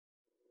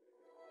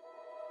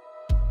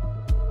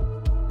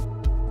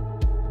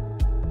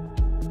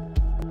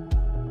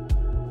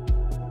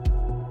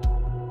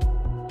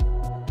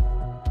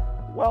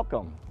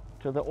Welcome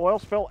to the oil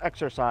spill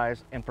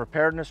exercise and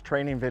preparedness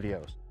training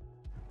videos.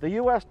 The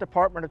U.S.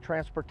 Department of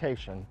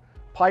Transportation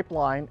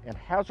Pipeline and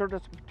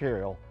Hazardous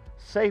Material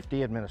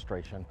Safety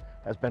Administration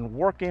has been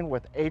working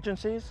with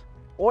agencies,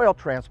 oil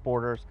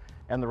transporters,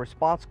 and the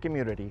response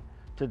community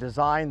to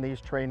design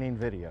these training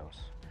videos.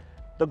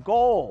 The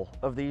goal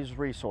of these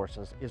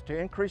resources is to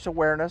increase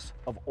awareness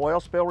of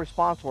oil spill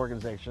response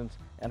organizations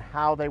and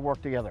how they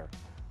work together.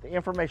 The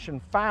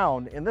information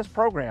found in this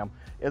program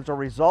is a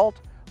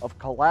result of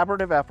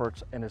collaborative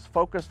efforts and is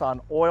focused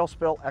on oil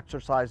spill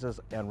exercises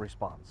and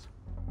response.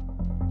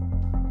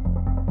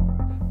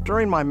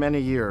 During my many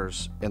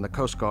years in the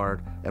Coast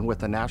Guard and with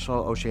the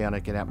National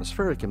Oceanic and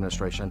Atmospheric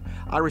Administration,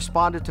 I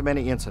responded to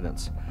many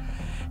incidents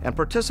and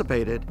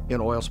participated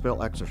in oil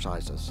spill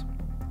exercises.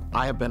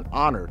 I have been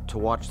honored to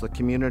watch the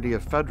community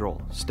of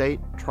federal, state,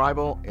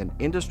 tribal, and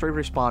industry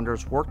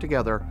responders work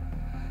together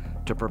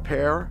to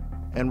prepare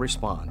and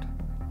respond.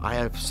 I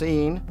have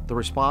seen the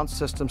response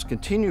systems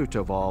continue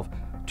to evolve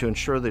to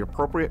ensure the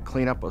appropriate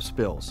cleanup of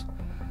spills.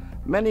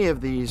 Many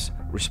of these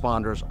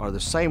responders are the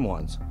same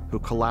ones who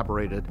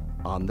collaborated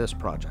on this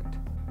project.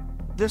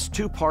 This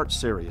two-part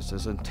series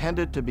is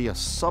intended to be a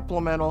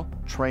supplemental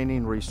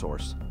training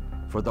resource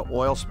for the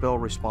oil spill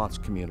response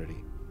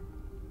community.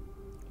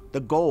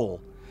 The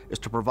goal is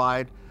to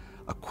provide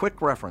a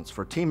quick reference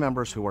for team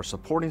members who are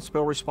supporting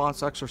spill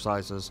response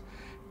exercises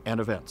and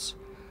events.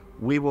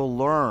 We will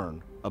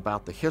learn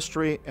about the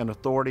history and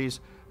authorities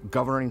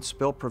governing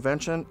spill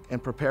prevention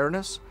and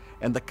preparedness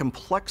and the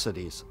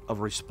complexities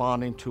of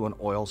responding to an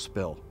oil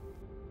spill.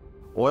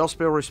 Oil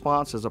spill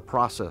response is a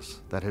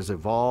process that has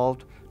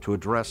evolved to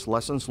address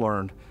lessons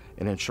learned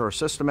and ensure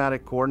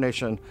systematic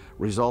coordination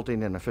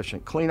resulting in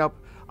efficient cleanup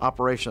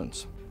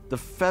operations. The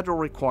federal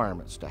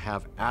requirements to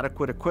have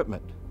adequate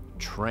equipment,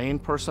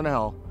 trained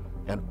personnel,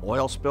 and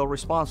oil spill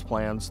response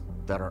plans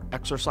that are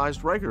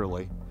exercised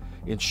regularly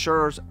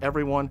ensures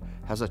everyone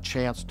has a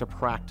chance to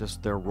practice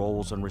their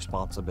roles and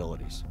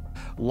responsibilities.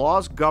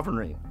 Laws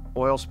governing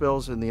oil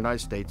spills in the United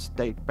States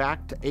date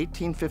back to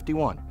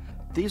 1851.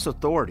 These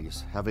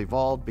authorities have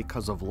evolved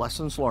because of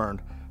lessons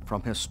learned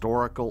from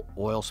historical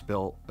oil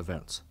spill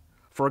events.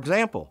 For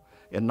example,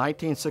 in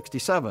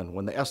 1967,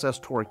 when the SS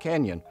Torrey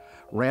Canyon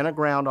ran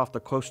aground off the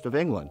coast of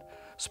England,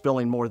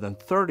 spilling more than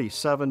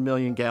 37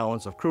 million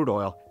gallons of crude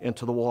oil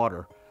into the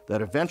water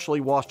that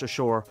eventually washed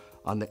ashore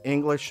on the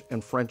English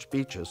and French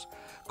beaches,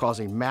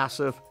 causing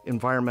massive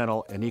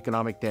environmental and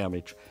economic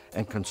damage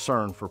and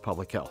concern for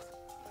public health.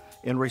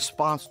 In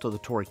response to the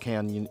Torrey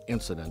Canyon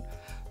incident,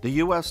 the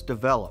U.S.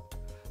 developed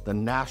the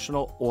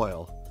National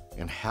Oil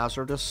and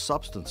Hazardous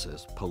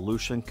Substances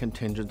Pollution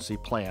Contingency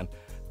Plan,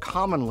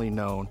 commonly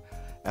known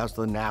as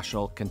the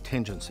National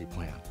Contingency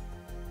Plan.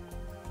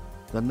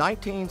 The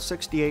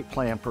 1968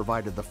 plan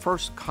provided the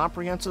first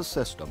comprehensive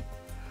system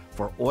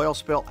for oil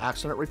spill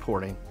accident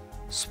reporting,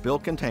 spill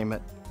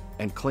containment,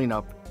 and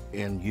cleanup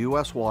in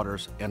U.S.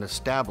 waters and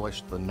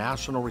established the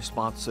National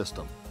Response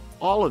System.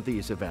 All of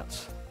these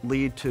events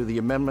lead to the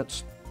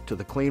amendments to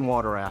the Clean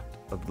Water Act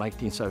of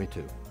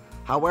 1972.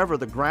 However,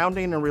 the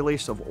grounding and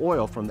release of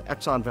oil from the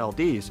Exxon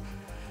Valdez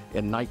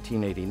in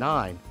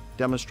 1989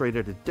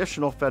 demonstrated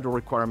additional federal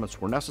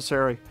requirements were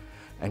necessary,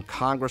 and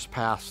Congress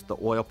passed the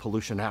Oil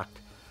Pollution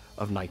Act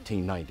of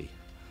 1990.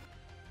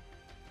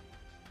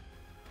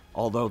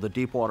 Although the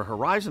Deepwater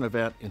Horizon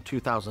event in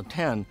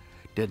 2010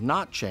 did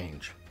not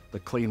change the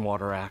Clean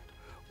Water Act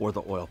or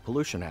the Oil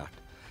Pollution Act,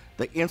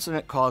 the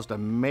incident caused a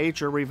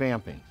major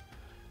revamping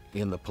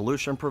in the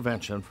pollution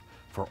prevention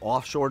for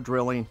offshore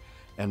drilling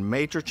and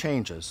major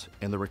changes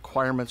in the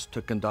requirements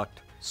to conduct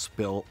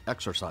spill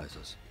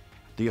exercises.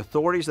 The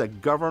authorities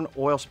that govern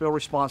oil spill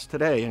response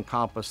today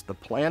encompass the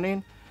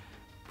planning,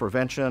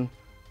 prevention,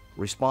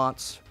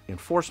 response,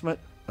 enforcement,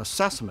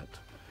 assessment,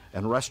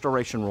 and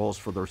restoration roles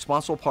for the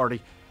responsible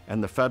party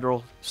and the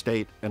federal,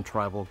 state, and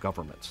tribal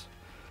governments.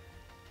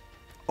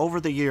 Over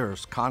the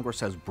years, Congress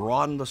has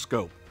broadened the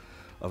scope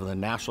of the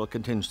National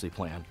Contingency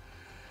Plan.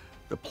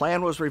 The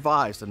plan was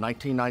revised in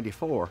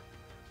 1994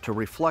 to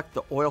reflect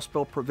the oil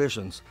spill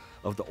provisions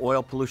of the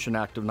Oil Pollution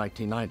Act of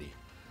 1990.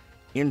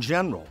 In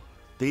general,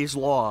 these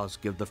laws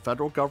give the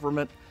federal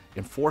government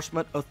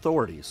enforcement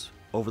authorities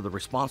over the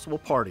responsible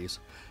parties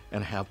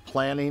and have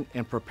planning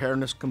and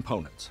preparedness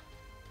components.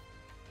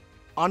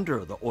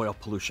 Under the Oil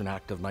Pollution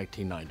Act of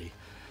 1990,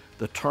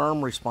 the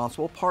term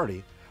responsible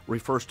party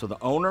refers to the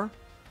owner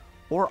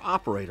or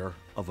operator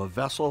of a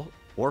vessel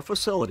or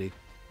facility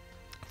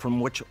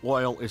from which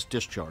oil is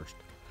discharged.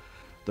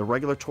 The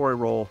regulatory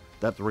role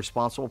that the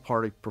responsible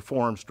party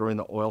performs during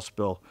the oil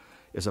spill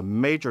is a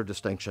major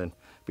distinction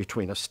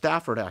between a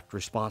Stafford Act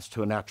response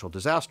to a natural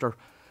disaster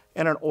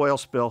and an oil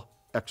spill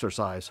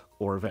exercise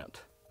or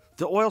event.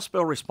 The oil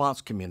spill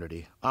response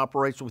community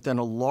operates within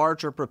a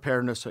larger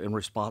preparedness and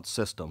response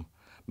system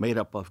made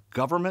up of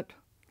government,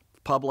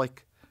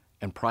 public,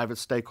 and private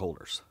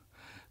stakeholders.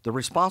 The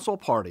responsible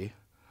party,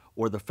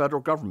 or the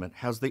federal government,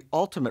 has the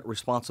ultimate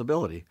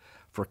responsibility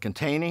for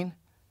containing,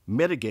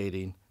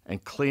 mitigating,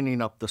 and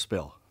cleaning up the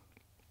spill.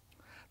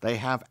 They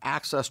have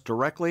access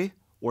directly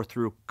or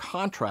through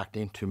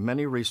contracting to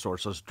many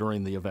resources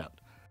during the event.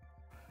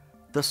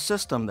 The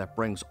system that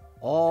brings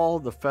all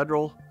the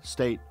federal,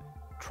 state,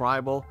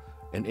 tribal,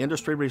 and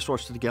industry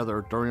resources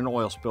together during an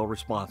oil spill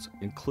response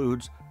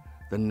includes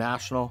the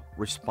National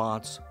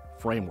Response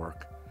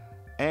Framework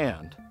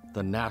and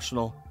the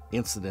National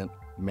Incident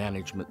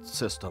Management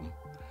System,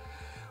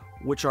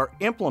 which are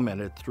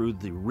implemented through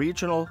the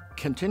regional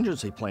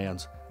contingency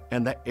plans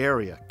and the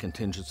area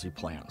contingency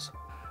plans.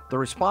 The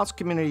response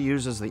community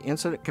uses the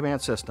Incident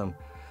Command System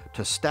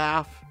to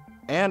staff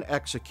and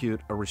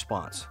execute a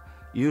response,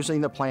 using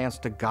the plans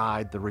to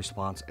guide the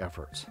response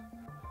efforts.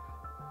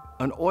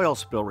 An oil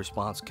spill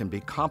response can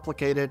be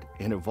complicated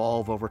and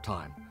evolve over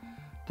time.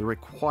 The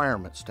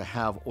requirements to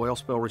have oil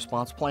spill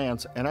response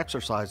plans and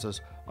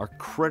exercises are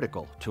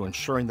critical to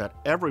ensuring that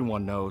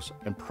everyone knows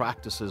and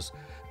practices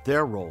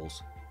their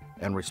roles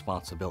and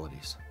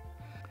responsibilities.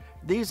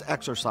 These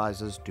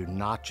exercises do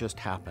not just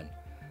happen,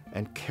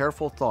 and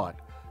careful thought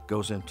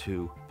goes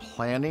into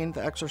planning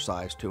the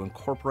exercise to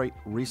incorporate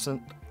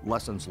recent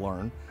lessons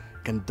learned,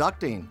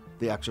 conducting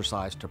the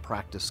exercise to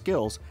practice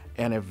skills,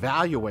 and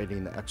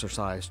evaluating the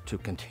exercise to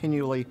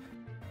continually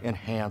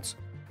enhance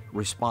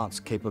response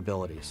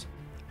capabilities.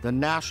 The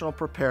National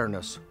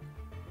Preparedness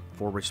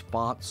for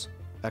Response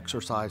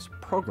Exercise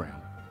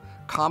Program,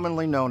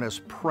 commonly known as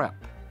PREP,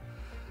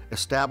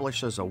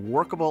 establishes a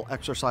workable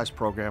exercise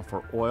program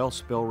for oil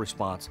spill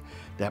response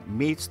that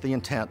meets the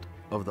intent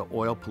of the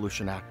Oil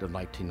Pollution Act of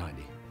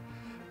 1990.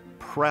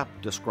 PREP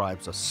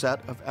describes a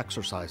set of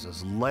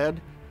exercises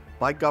led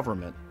by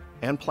government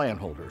and plan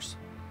holders.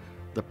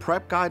 The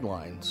PREP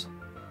guidelines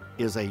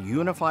is a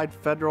unified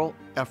federal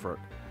effort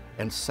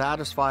and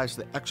satisfies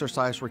the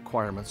exercise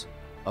requirements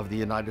of the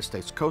United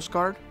States Coast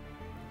Guard,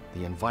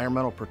 the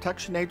Environmental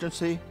Protection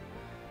Agency,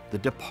 the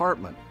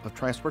Department of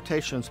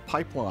Transportation's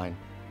Pipeline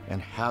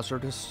and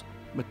Hazardous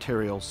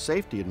Materials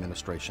Safety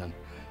Administration,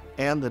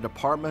 and the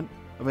Department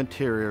of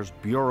Interior's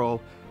Bureau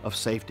of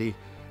Safety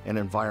and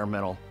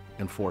Environmental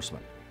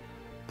Enforcement.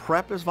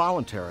 PREP is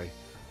voluntary,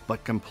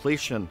 but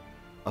completion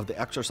of the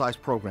exercise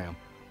program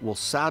will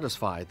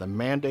satisfy the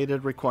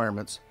mandated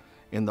requirements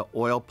in the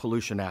Oil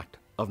Pollution Act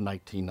of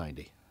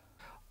 1990.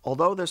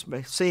 Although this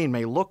scene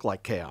may look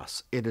like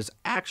chaos, it is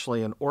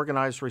actually an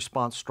organized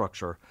response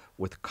structure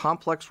with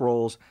complex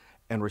roles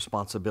and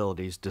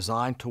responsibilities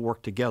designed to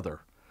work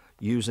together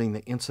using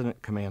the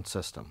Incident Command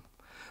System,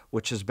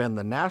 which has been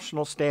the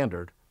national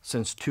standard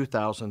since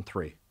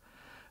 2003.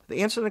 The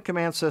Incident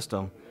Command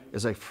System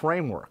is a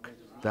framework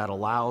that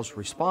allows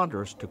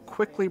responders to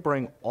quickly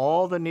bring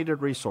all the needed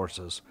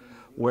resources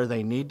where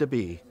they need to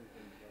be.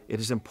 It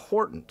is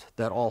important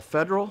that all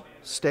federal,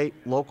 state,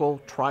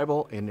 local,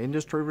 tribal, and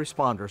industry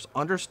responders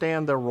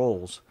understand their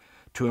roles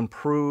to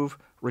improve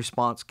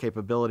response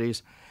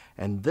capabilities,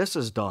 and this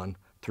is done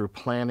through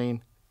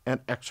planning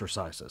and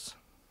exercises.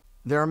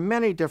 There are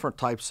many different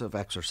types of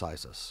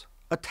exercises.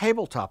 A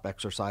tabletop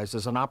exercise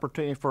is an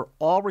opportunity for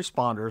all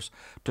responders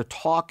to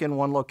talk in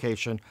one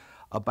location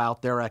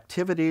about their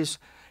activities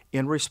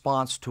in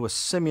response to a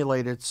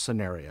simulated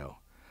scenario.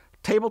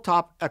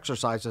 Tabletop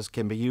exercises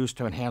can be used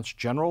to enhance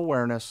general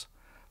awareness,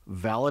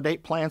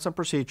 validate plans and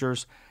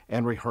procedures,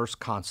 and rehearse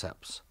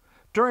concepts.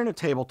 During a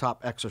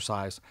tabletop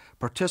exercise,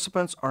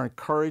 participants are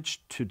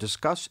encouraged to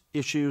discuss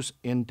issues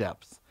in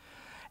depth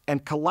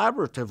and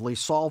collaboratively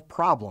solve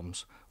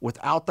problems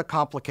without the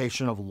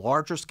complication of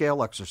larger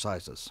scale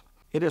exercises.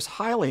 It is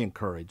highly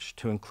encouraged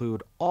to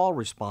include all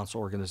response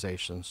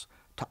organizations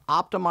to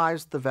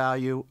optimize the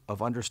value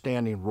of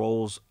understanding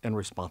roles and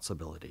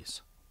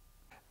responsibilities.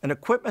 An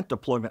equipment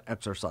deployment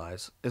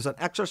exercise is an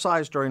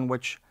exercise during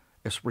which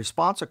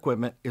response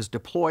equipment is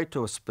deployed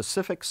to a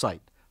specific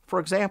site. For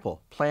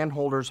example, plan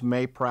holders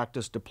may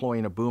practice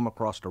deploying a boom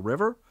across a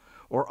river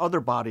or other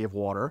body of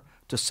water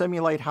to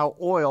simulate how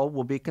oil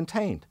will be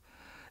contained.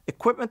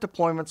 Equipment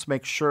deployments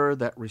make sure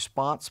that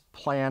response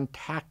plan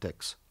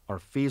tactics are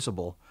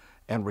feasible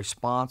and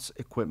response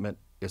equipment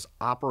is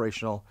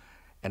operational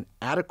and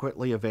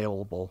adequately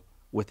available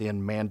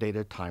within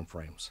mandated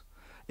timeframes.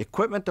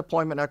 Equipment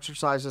deployment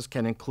exercises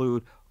can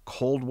include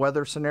cold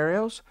weather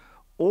scenarios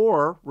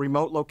or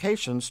remote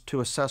locations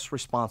to assess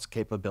response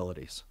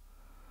capabilities.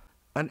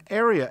 An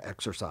area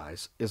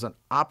exercise is an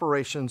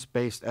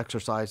operations-based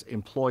exercise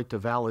employed to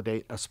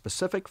validate a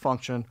specific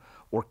function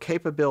or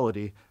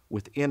capability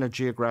within a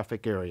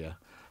geographic area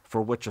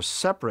for which a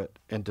separate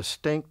and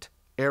distinct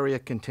area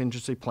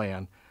contingency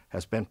plan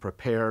has been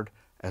prepared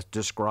as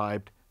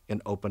described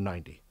in Open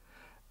 90.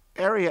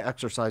 Area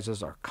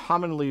exercises are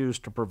commonly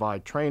used to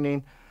provide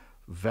training,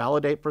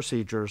 validate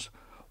procedures,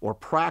 or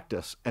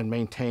practice and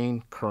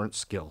maintain current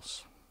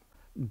skills.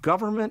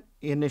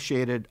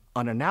 Government-initiated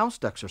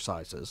unannounced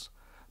exercises,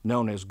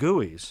 known as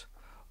GUIs,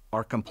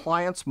 are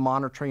compliance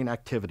monitoring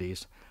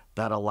activities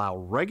that allow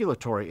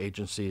regulatory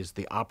agencies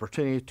the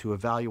opportunity to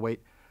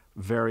evaluate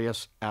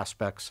various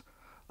aspects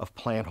of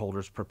plan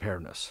holders'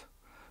 preparedness.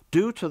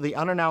 Due to the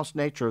unannounced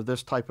nature of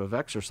this type of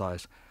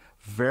exercise,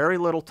 very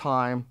little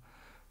time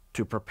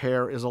to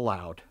prepare is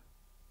allowed,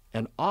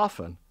 and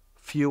often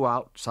few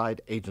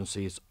outside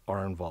agencies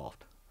are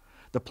involved.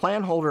 The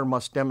plan holder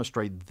must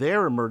demonstrate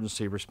their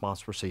emergency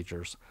response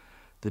procedures,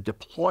 the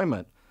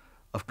deployment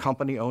of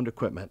company-owned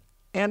equipment,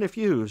 and if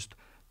used,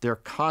 their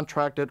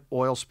contracted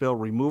oil spill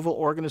removal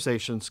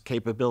organization's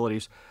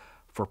capabilities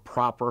for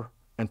proper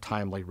and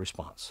timely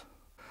response.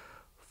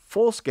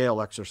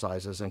 Full-scale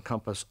exercises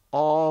encompass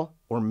all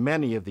or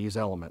many of these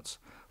elements.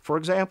 For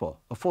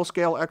example, a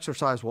full-scale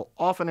exercise will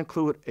often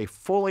include a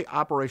fully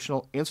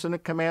operational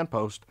incident command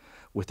post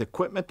with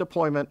equipment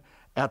deployment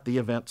at the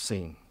event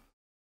scene.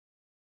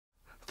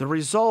 The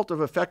result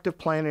of effective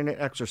planning and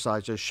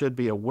exercises should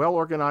be a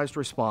well-organized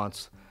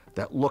response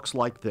that looks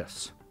like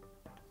this.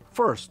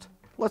 First,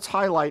 let's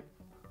highlight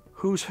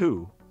who's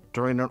who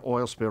during an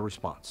oil spill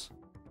response.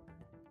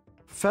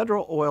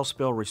 Federal oil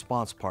spill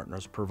response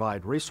partners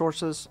provide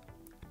resources,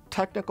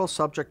 technical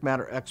subject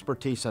matter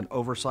expertise, and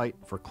oversight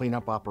for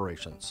cleanup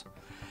operations.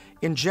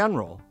 In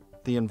general,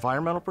 the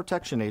Environmental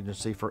Protection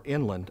Agency for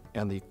inland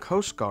and the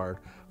Coast Guard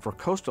for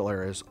coastal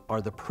areas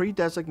are the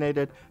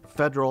pre-designated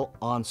federal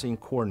on-scene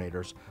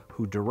coordinators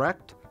who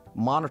direct,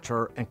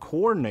 monitor, and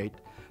coordinate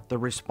the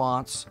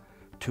response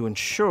to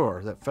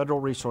ensure that federal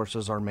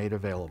resources are made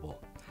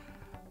available.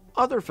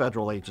 Other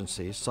federal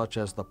agencies, such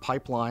as the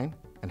Pipeline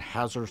and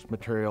Hazardous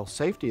Material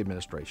Safety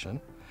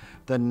Administration,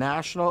 the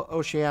National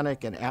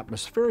Oceanic and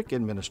Atmospheric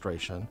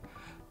Administration,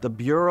 the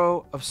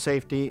Bureau of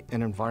Safety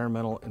and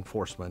Environmental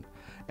Enforcement,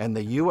 and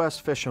the U.S.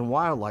 Fish and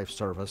Wildlife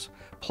Service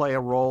play a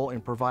role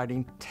in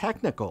providing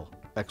technical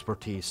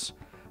expertise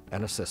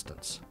and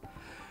assistance.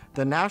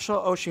 The National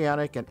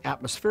Oceanic and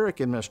Atmospheric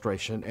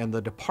Administration and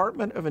the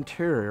Department of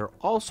Interior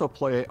also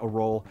play a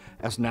role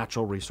as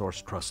natural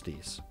resource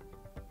trustees.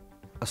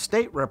 A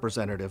state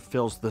representative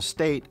fills the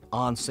state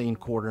on-scene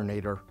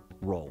coordinator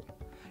role.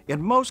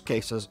 In most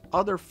cases,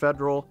 other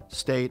federal,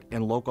 state,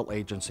 and local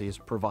agencies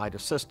provide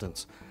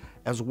assistance,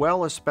 as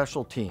well as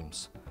special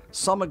teams.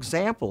 Some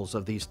examples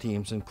of these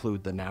teams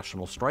include the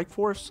National Strike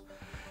Force,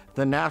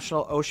 the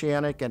National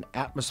Oceanic and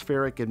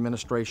Atmospheric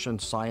Administration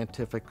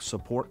Scientific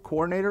Support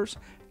Coordinators,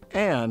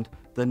 and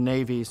the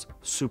Navy's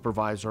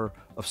Supervisor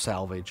of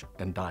Salvage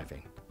and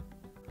Diving.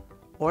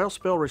 Oil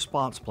spill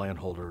response plan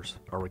holders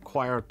are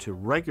required to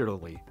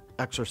regularly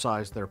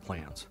exercise their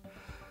plans.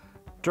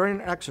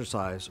 During an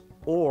exercise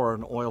or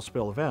an oil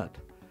spill event,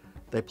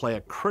 they play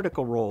a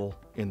critical role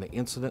in the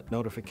incident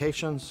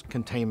notifications,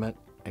 containment,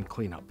 and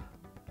cleanup.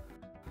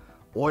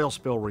 Oil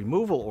spill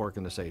removal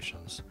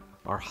organizations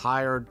are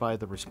hired by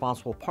the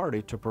responsible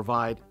party to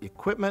provide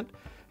equipment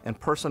and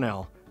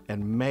personnel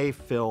and may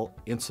fill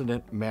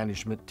incident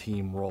management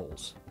team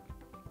roles.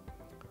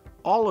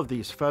 All of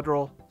these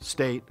federal,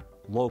 state,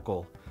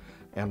 local,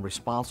 and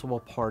responsible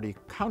party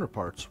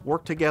counterparts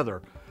work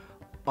together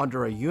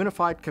under a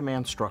unified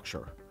command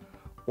structure.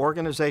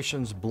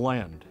 Organizations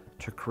blend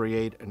to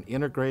create an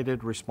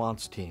integrated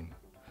response team.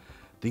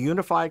 The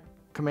unified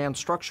command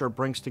structure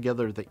brings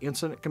together the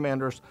incident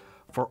commanders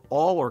for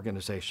all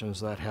organizations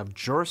that have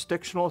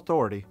jurisdictional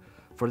authority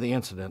for the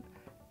incident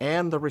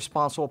and the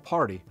responsible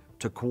party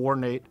to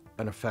coordinate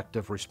an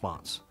effective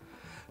response.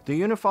 The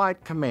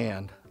unified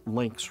command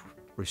links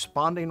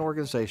responding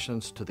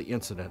organizations to the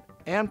incident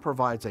and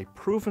provides a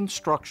proven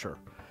structure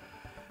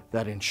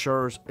that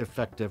ensures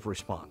effective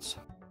response.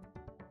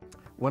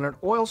 When an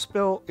oil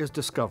spill is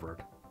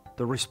discovered,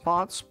 the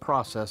response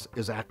process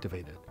is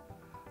activated.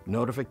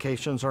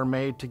 Notifications are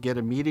made to get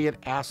immediate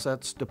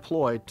assets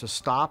deployed to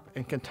stop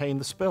and contain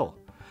the spill.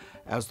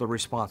 As the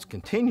response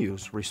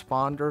continues,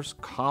 responders'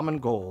 common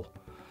goal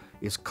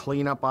is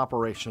cleanup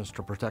operations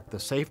to protect the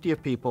safety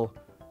of people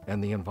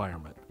and the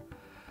environment.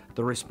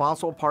 The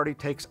responsible party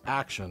takes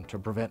action to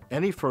prevent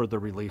any further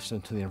release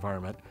into the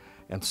environment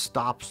and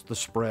stops the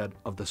spread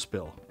of the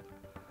spill.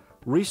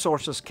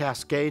 Resources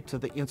cascade to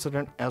the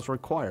incident as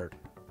required.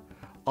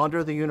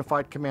 Under the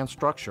unified command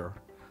structure,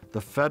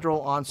 the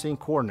federal on-scene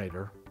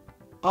coordinator,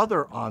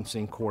 other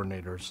on-scene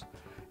coordinators,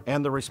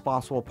 and the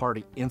responsible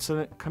party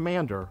incident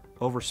commander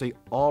oversee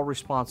all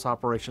response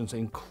operations,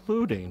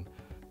 including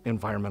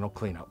environmental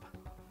cleanup.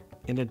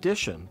 In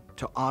addition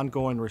to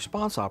ongoing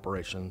response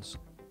operations,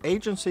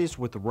 agencies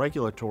with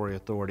regulatory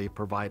authority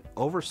provide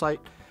oversight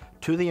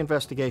to the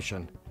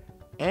investigation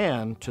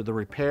and to the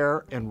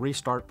repair and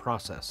restart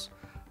process.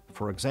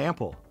 For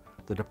example,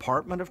 the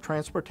Department of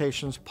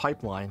Transportation's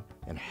Pipeline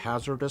and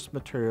Hazardous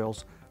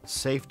Materials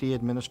Safety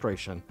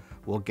Administration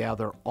will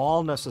gather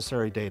all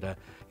necessary data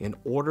in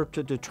order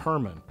to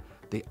determine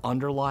the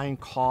underlying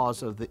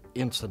cause of the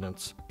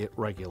incidents it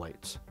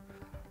regulates.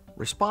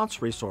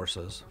 Response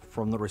resources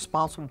from the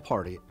responsible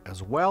party,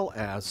 as well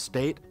as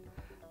state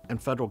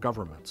and federal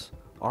governments,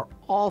 are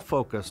all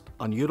focused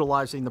on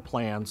utilizing the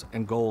plans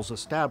and goals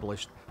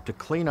established to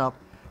clean up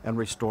and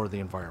restore the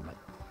environment.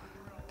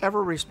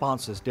 Every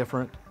response is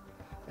different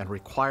and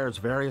requires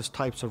various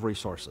types of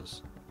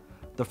resources.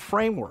 The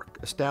framework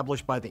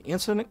established by the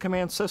Incident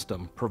Command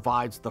System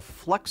provides the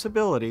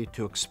flexibility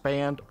to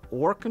expand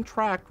or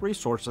contract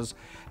resources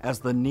as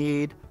the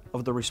need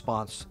of the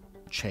response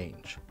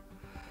change.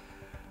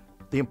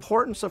 The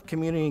importance of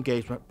community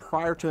engagement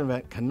prior to an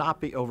event cannot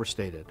be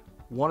overstated.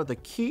 One of the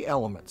key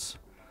elements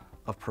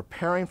of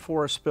preparing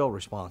for a spill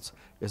response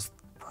is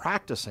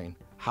practicing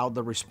how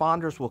the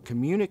responders will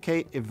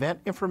communicate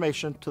event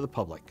information to the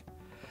public.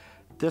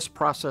 This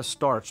process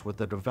starts with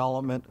the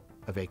development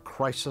of a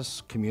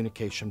crisis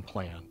communication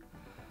plan.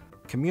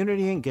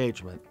 Community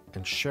engagement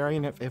and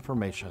sharing of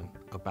information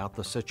about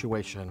the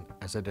situation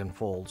as it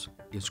unfolds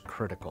is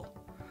critical.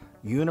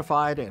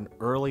 Unified and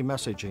early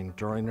messaging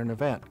during an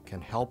event can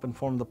help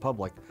inform the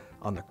public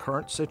on the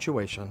current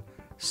situation,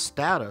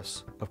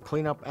 status of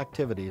cleanup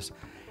activities,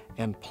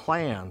 and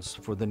plans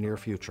for the near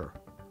future,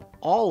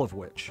 all of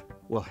which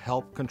will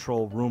help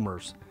control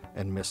rumors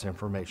and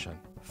misinformation.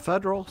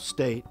 Federal,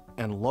 state,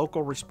 and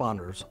local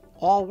responders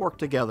all work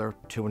together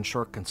to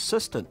ensure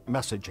consistent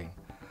messaging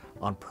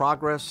on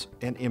progress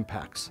and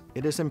impacts.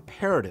 It is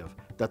imperative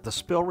that the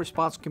spill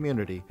response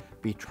community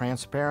be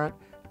transparent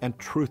and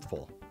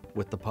truthful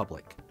with the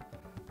public.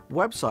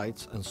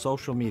 Websites and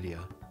social media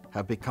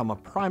have become a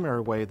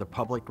primary way the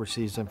public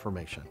receives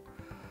information.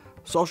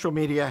 Social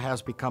media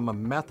has become a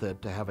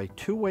method to have a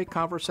two-way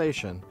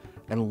conversation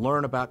and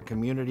learn about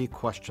community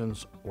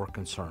questions or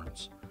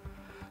concerns.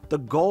 The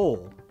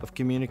goal of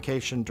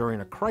communication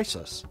during a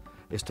crisis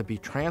is to be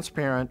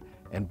transparent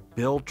and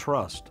build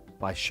trust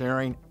by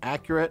sharing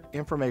accurate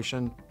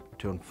information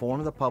to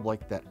inform the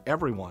public that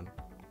everyone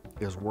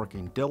is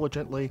working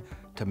diligently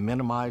to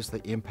minimize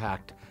the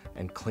impact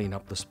and clean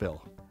up the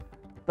spill.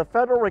 The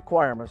federal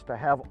requirements to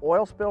have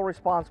oil spill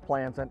response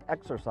plans and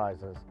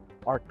exercises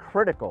are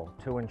critical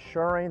to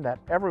ensuring that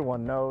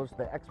everyone knows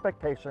the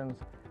expectations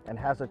and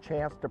has a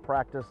chance to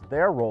practice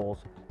their roles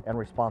and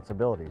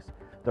responsibilities.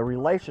 The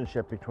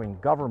relationship between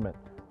government,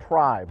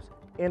 tribes,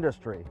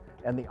 industry,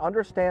 and the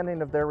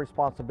understanding of their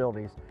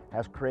responsibilities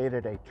has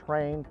created a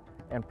trained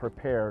and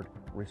prepared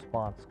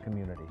response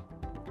community.